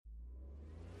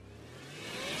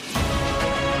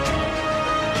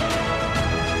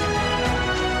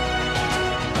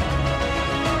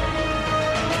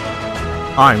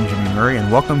I'm Jimmy Murray,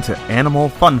 and welcome to Animal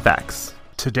Fun Facts.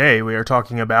 Today we are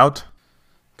talking about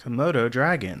Komodo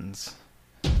dragons.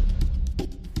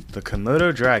 The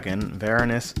Komodo dragon,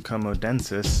 Varanus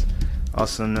komodensis,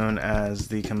 also known as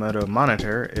the Komodo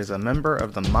monitor, is a member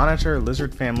of the monitor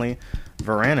lizard family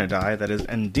Varanidae that is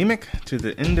endemic to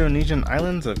the Indonesian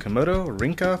islands of Komodo,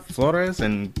 Rinca, Flores,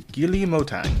 and Gili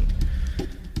Motang.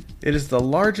 It is the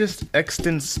largest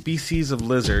extant species of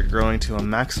lizard, growing to a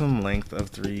maximum length of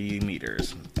 3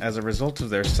 meters. As a result of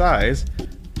their size,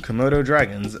 Komodo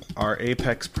dragons are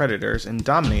apex predators and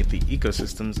dominate the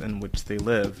ecosystems in which they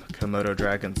live. Komodo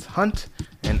dragons hunt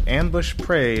and ambush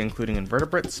prey, including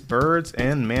invertebrates, birds,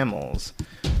 and mammals.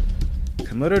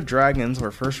 Komodo dragons were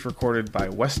first recorded by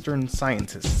Western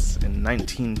scientists in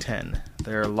 1910.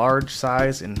 Their large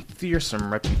size and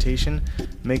fearsome reputation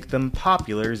make them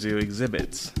popular zoo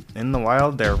exhibits. In the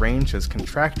wild, their range has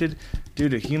contracted due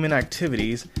to human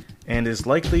activities and is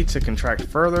likely to contract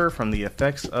further from the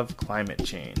effects of climate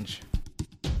change.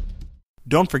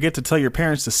 Don't forget to tell your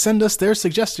parents to send us their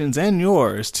suggestions and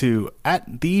yours to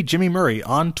 @TheJimmyMurray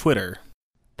on Twitter.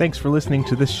 Thanks for listening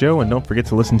to this show, and don't forget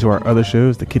to listen to our other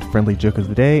shows, the Kid-Friendly Joke of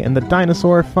the Day and the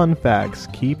Dinosaur Fun Facts.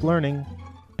 Keep learning.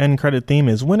 End credit theme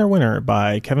is Winner Winner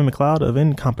by Kevin MacLeod of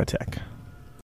Incompetech.